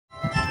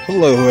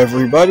Hello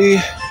everybody,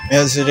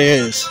 as it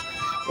is,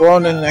 we're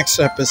on the next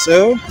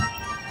episode.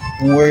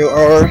 We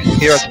are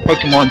here at the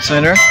Pokemon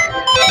Center,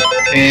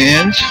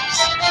 and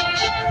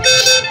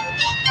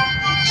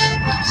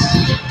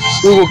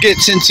we will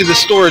get into the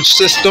storage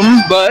system,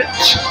 but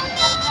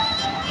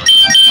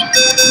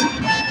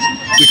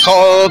we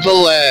call the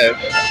lab.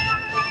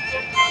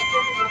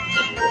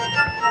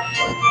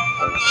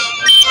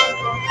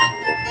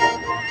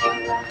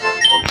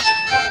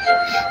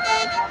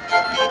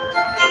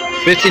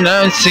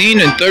 $59 seen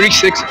and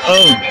 $36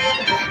 owned.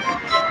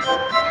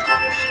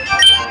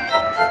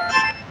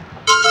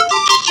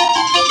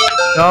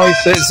 Now he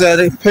says that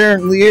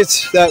apparently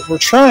it's that we're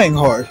trying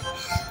hard.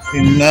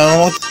 You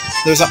know,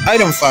 there's an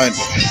item finder.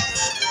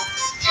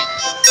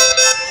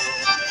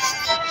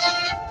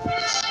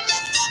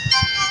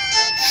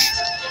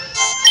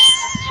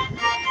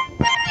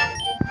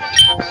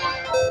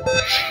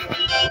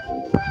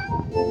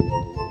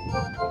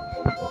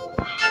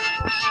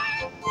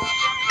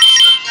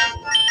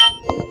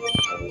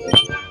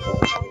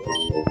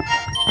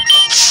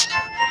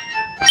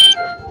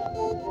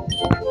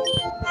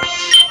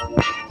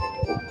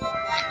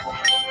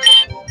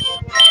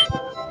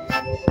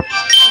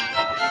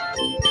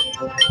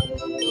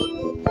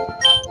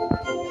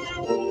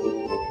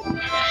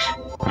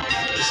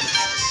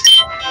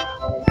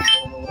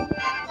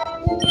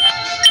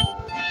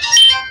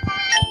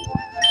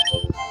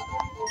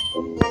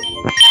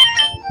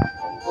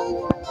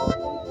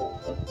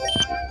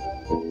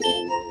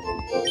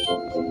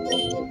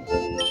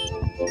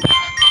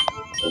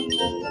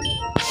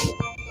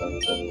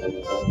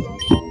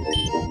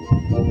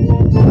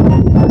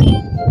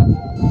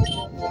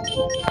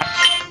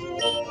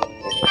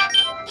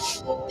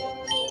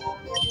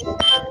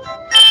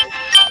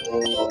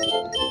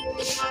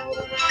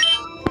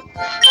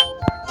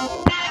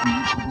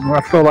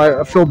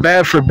 I feel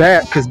bad for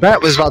Bat, because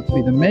Bat was about to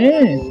be the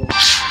man.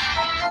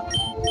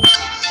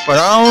 But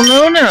I don't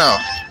know now.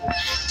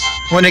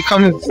 When it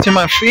comes to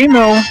my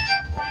female, I'm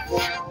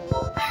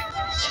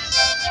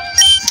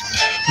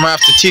gonna have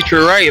to teach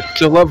her right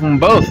to love them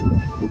both.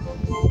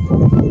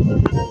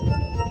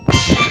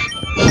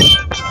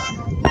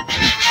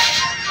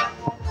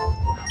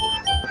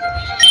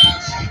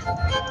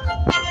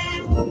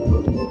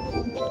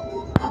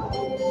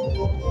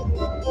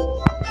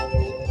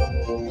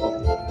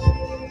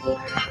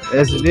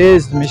 As it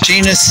is, the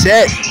machine is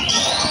set.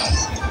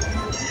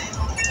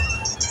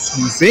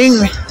 Bing!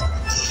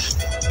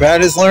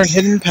 Bat has learned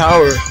hidden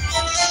power.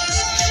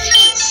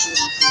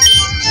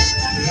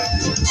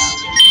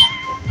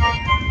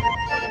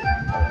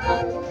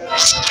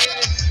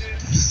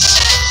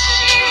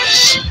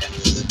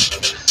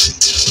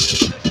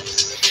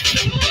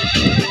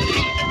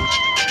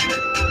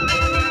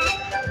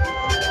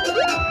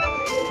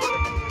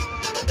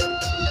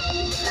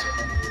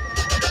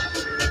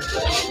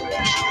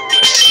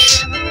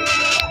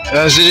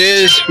 As it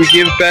is, we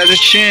give Bat a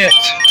chance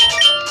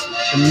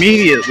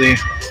immediately.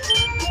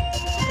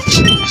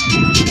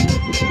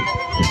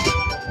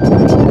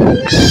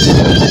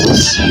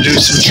 Do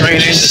some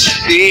training to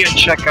see and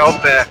check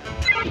out Bat.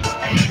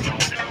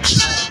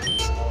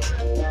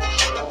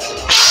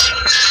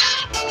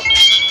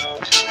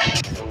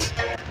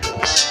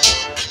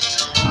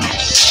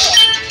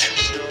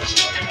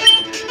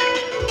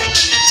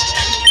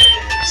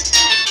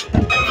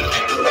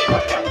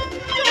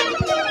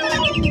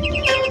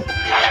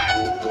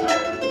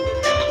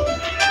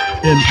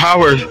 In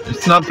power,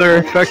 it's not very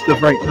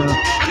effective right now.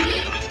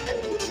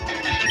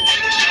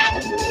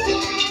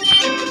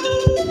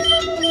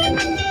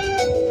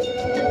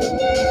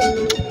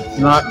 It's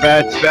not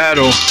Bat's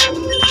battle.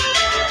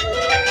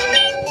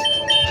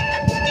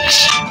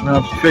 I'm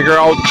gonna have to figure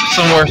out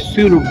somewhere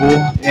suitable,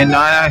 and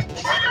I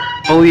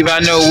believe I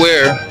know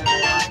where.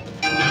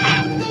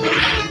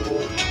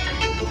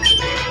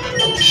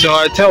 So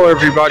I tell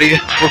everybody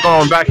we're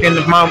going back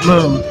into Mount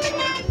Moon,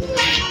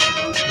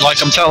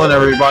 like I'm telling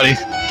everybody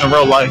in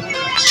real life.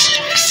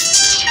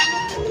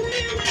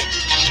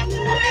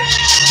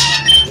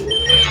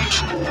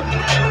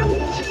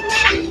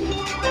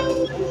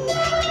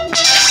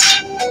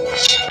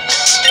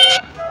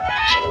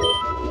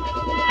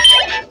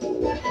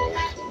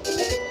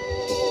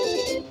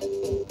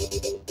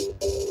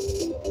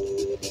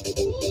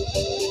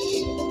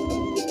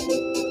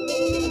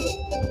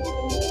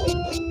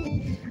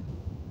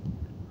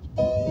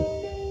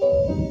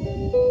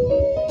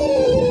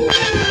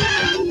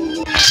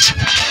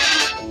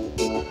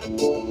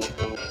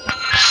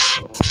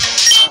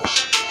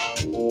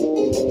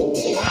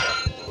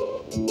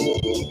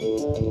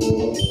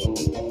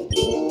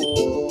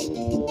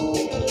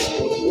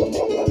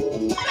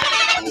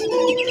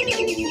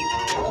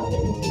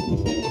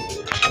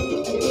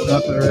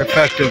 Not very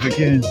effective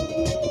again.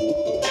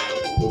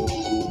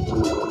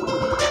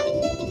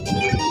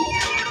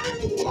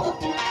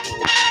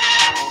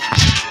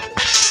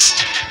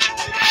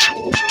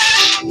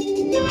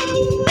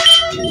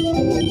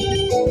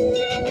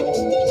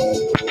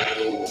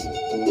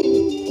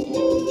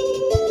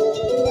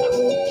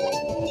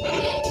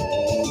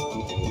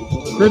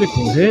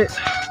 Critical hit.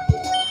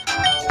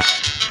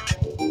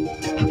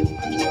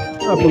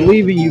 I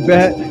believe in you,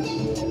 Bat.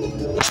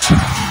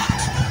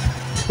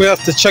 We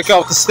have to check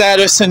out the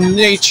status and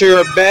nature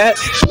of Bat.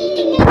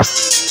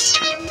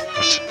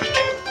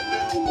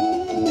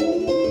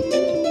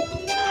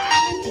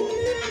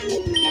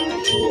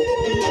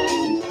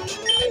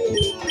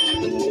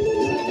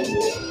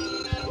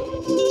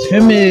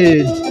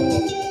 Timid.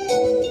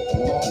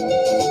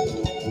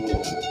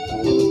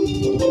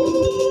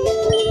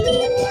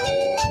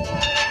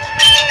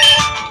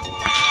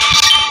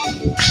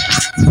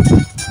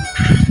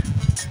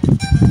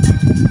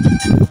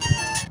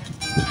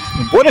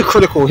 What a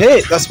critical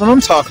hit. That's what I'm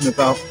talking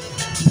about.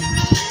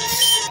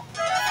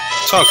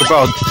 Talk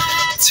about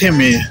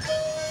timid.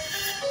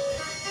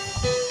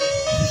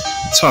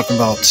 Talk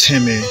about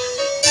timid.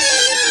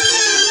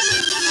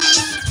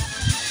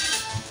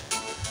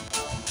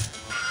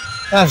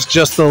 That's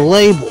just a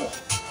label.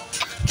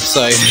 It's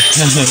like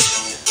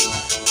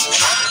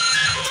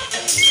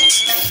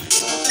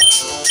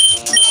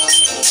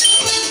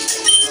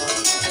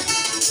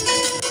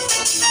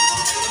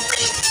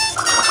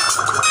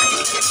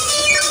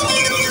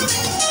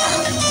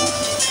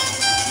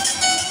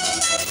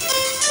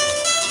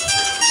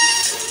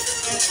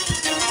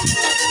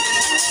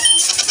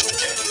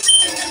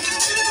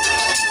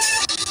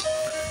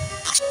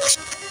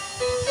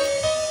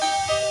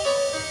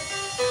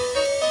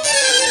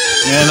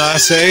and I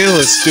say,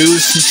 let's do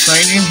some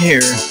training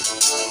here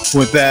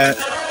with that.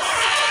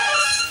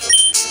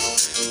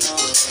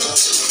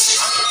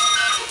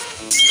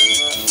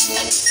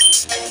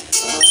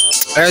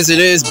 As it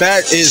is,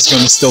 Bat is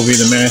going to still be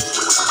the man.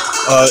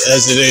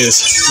 As it is.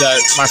 That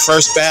my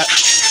first Bat,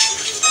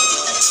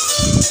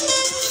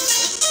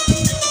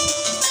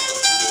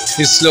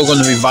 he's still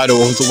going to be vital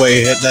with the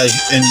way that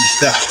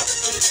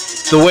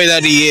the way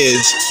that he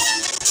is.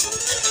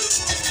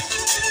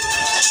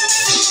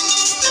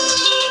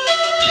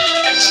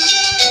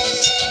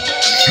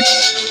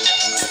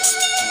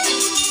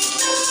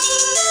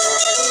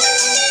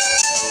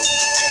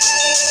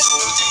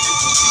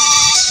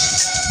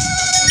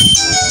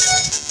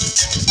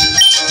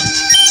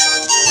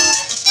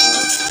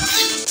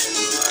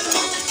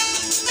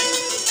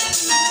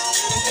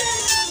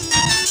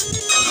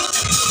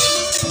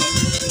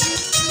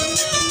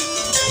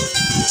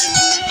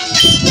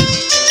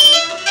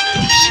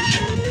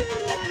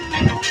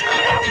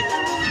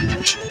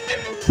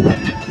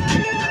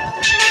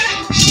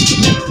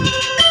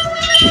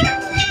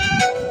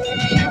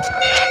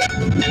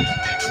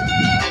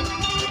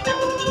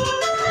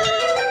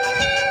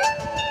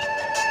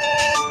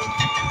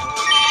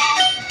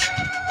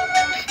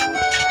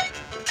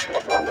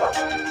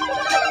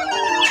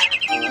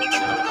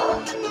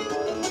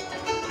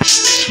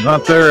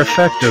 Not very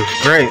effective.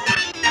 Great.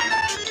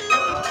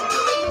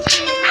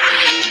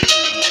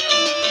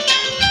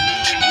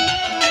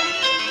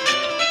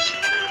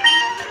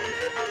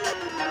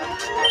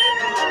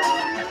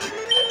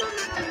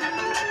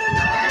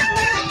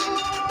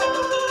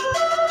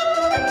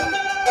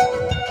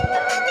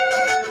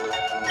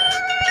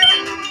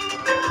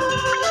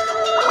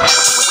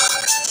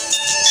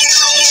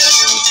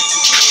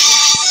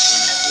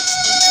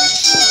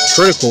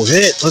 Critical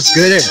hit. Let's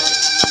get it.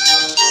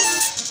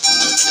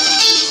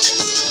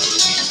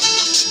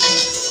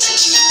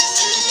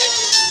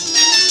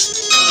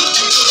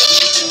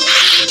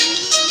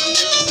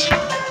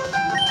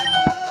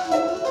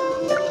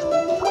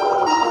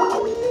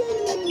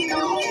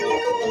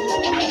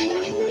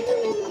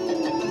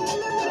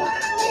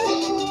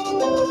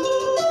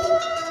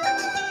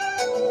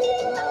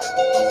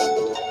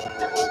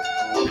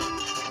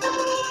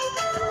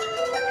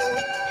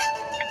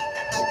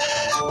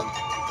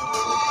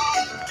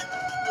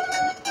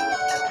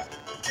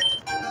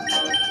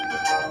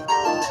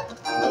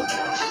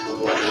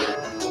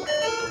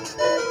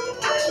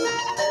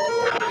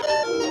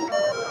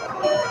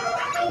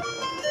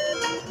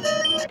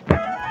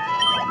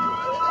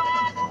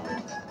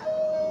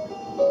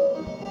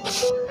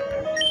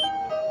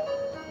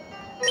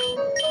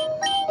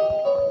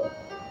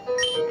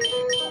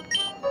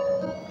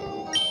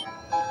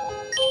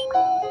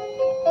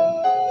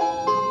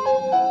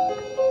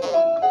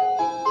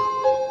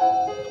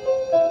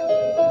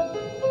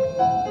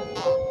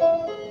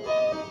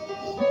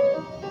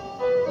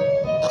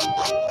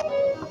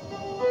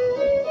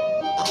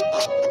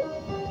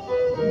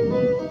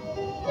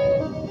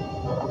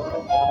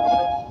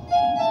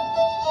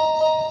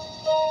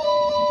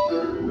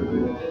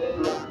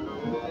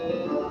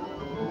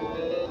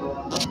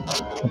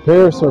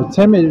 Prepare so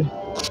timid.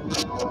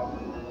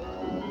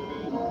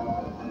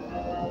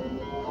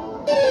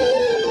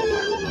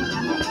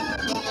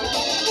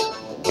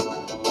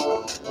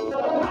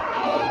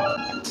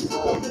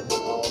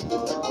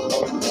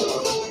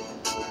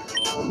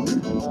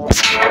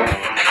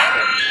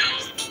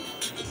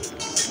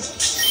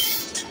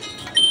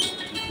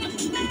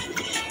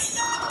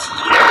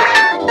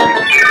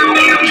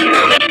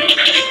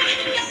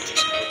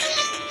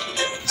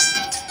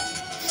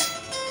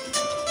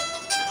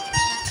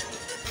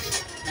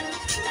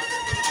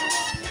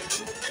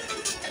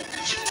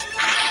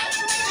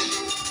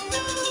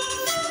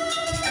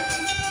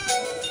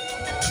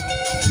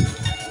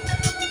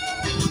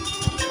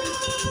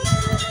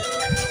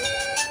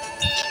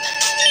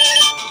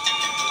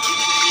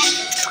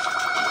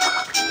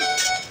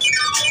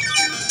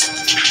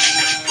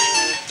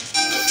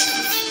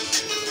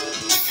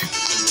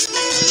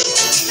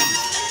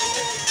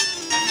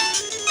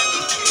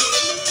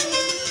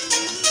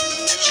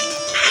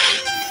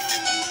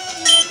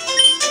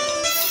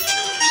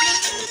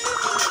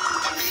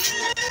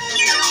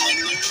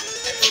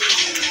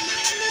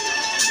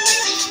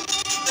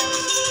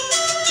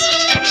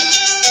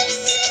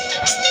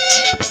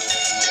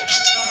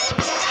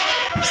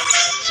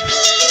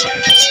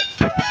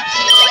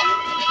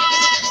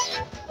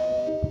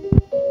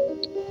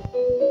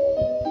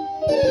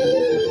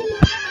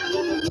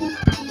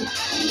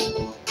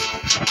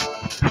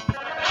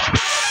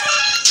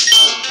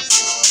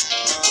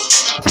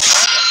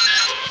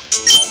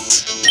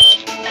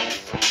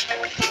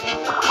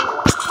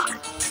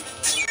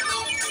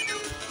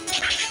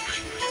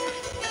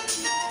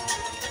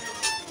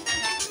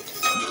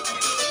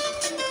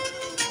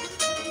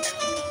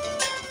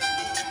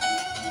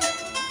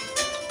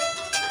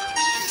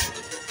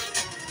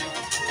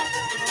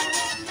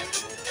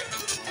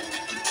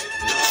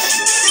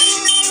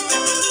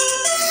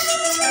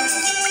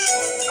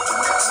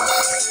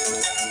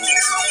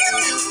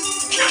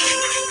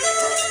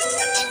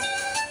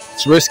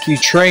 It's risky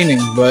training,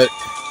 but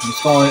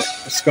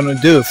it's gonna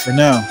do it for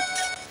now.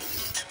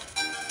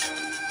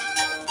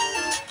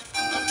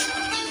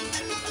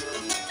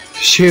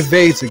 She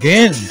evades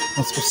again.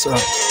 That's what's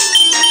up.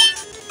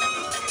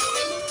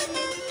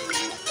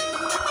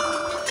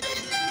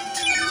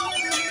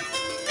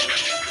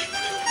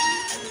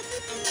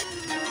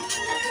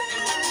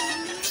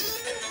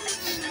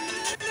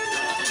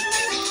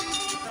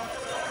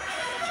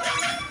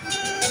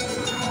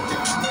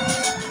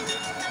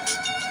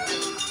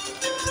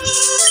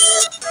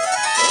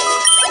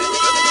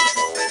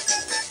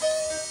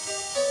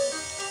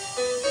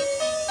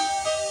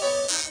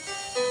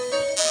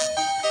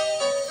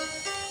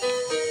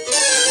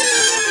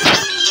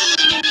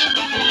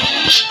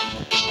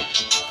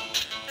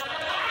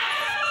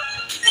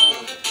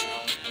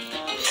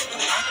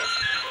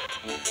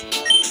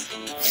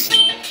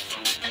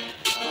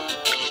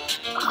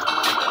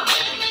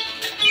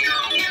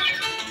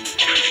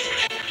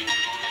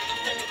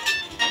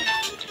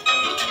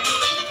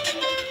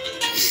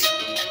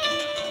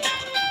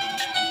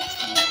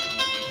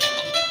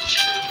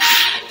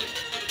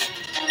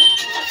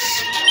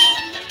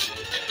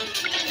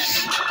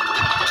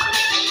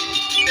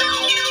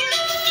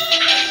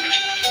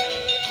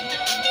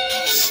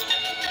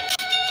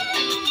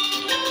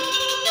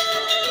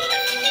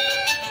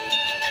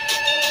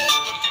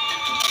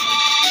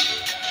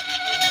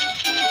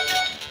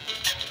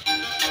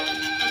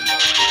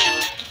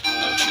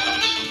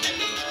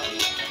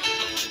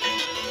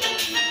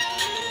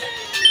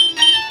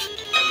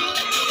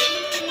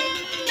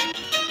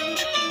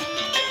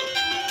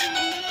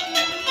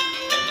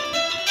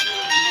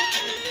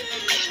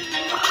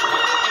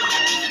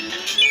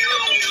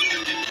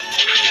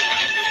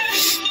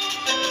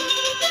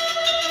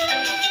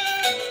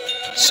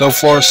 So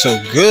far,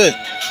 so good.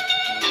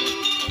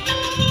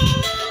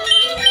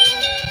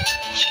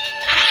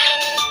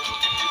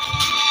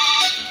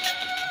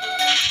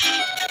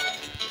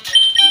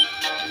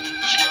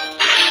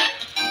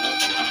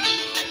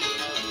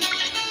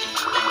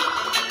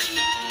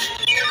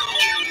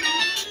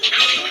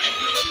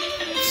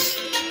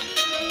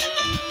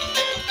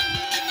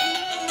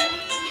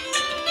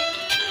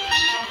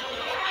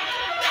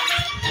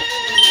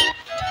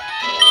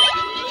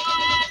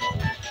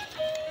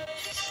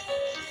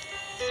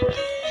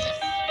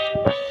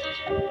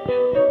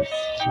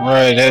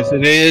 Right, as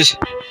it is,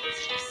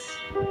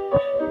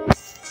 I'm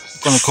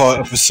gonna call it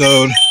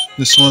episode.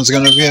 This one's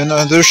gonna be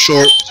another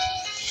short